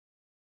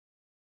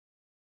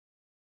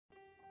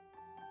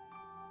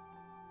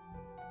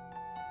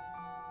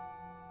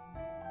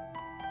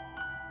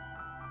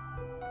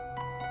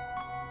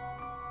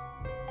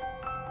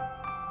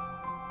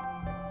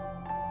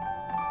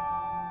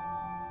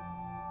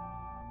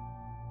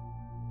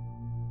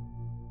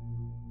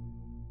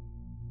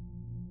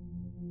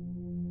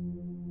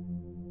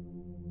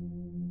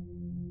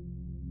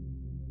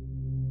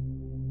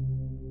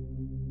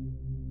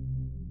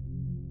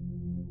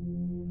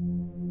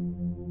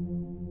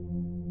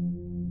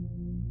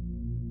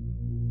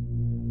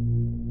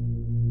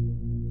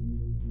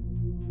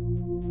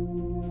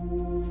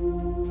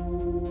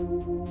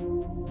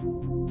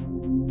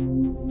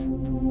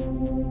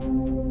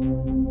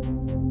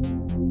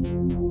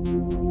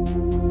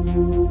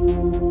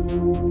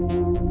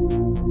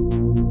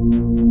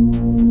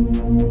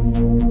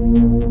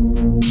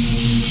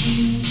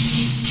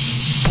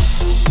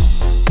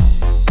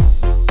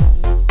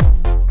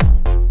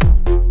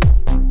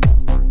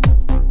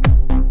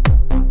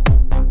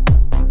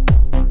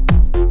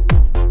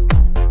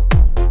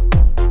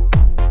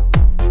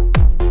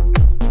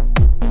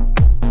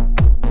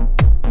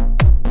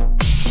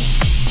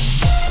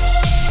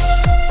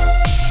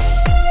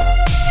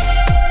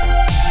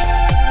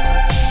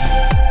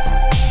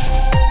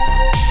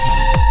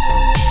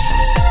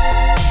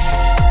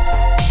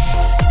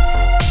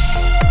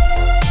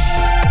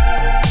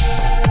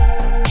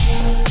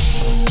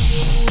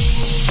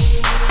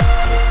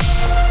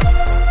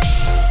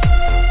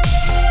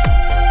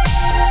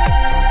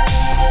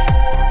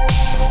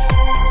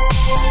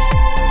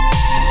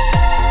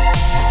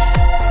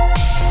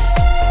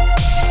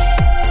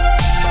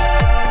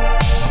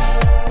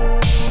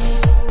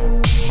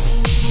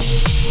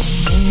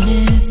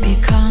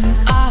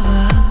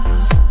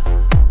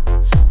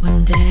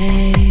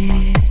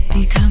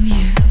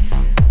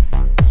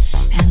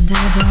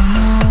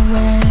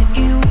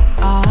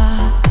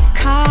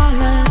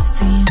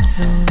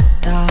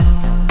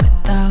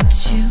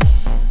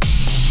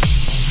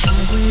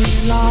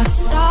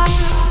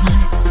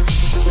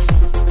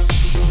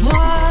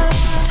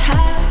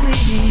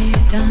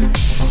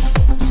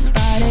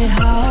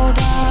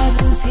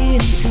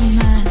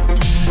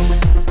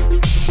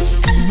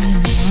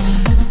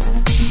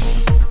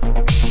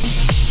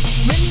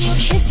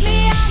kissed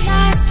me on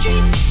the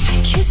street, I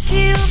kissed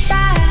you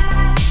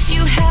back.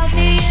 You held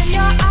me in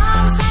your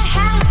arms, I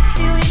held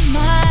you in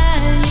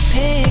mine. You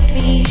picked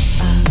me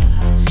up,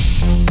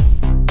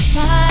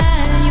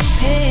 mine. You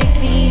picked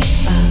me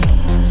up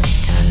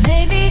to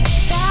lay me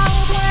down.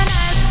 When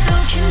I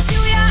look into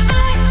your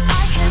eyes,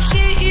 I can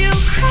hear you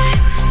cry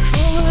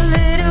for a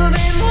little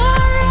bit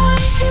more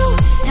of you,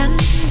 and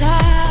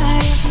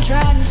I am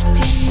drenched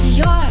in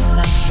your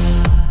love.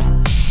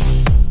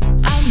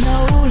 I'm no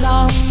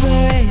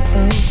longer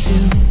able to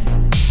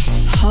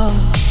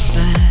hold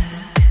back.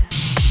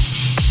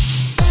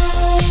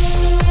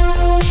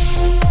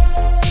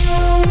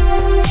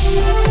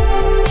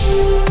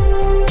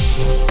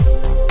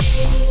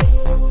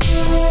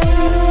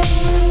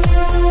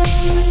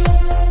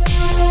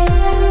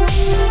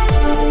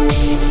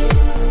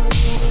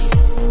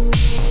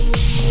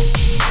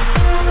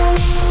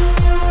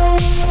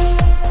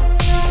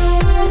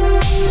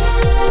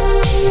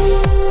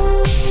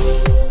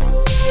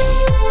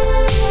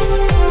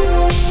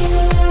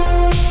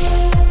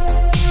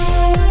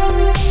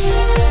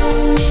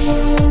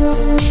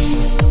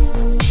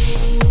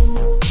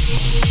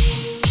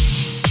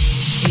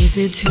 Is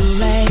it too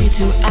late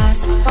to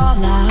ask for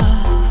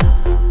love?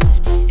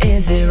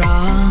 Is it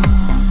wrong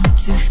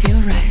to feel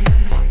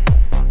right?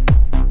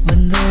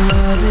 When the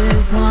world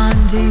is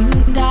winding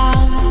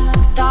down,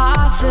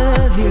 thoughts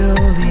of you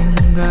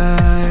linger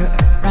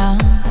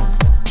around.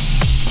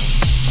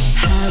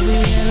 Have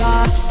we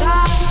lost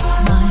our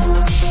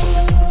minds?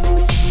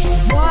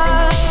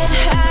 What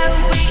have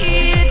we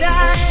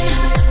done?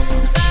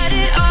 But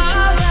it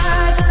all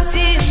doesn't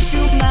seem to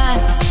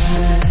matter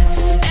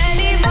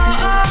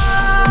anymore.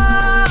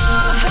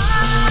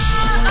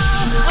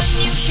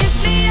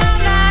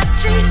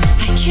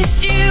 I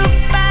kissed you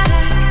back.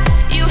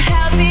 You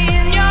held me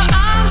in your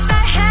arms,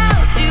 I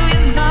held you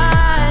in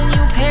mine.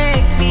 You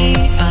picked me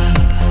up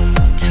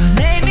to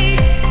lay me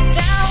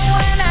down.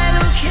 When I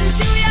look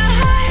into your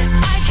eyes,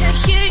 I can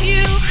hear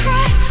you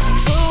cry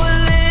for a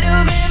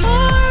little bit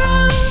more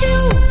of you,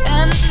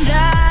 and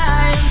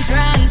I am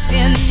drenched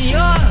in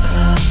your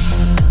love.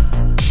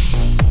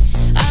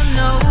 I'm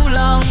no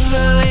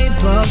longer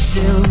able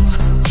to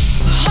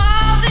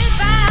hold it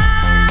back.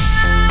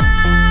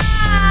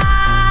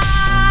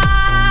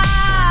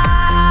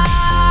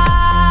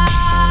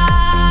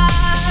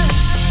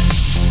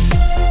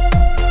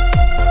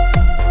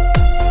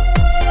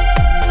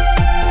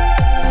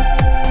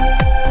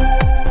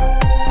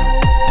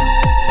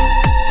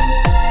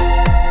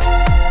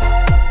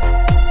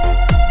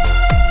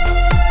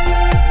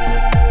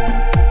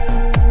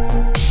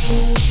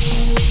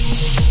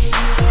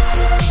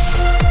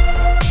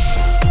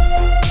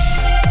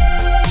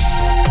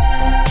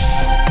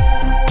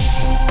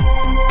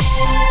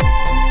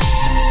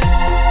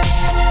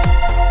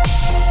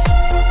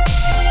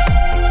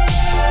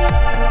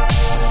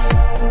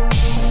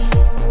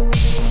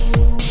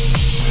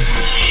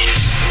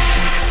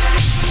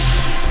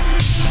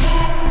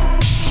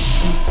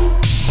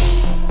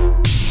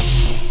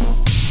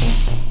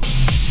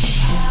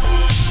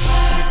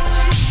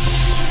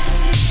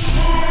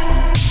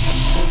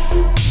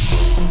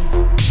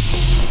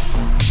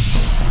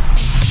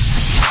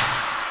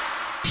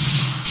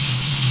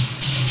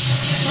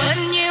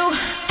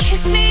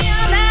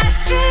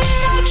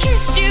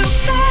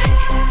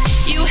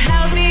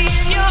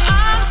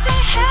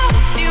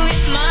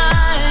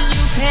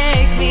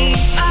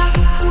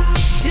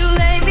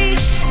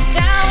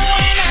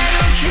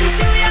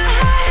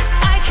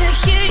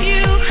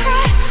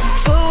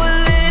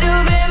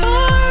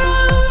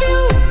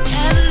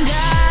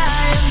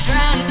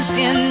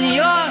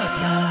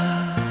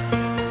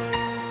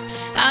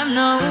 I'm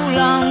no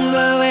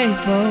longer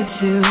able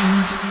to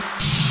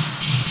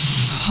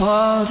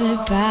hold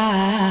it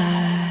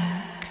back.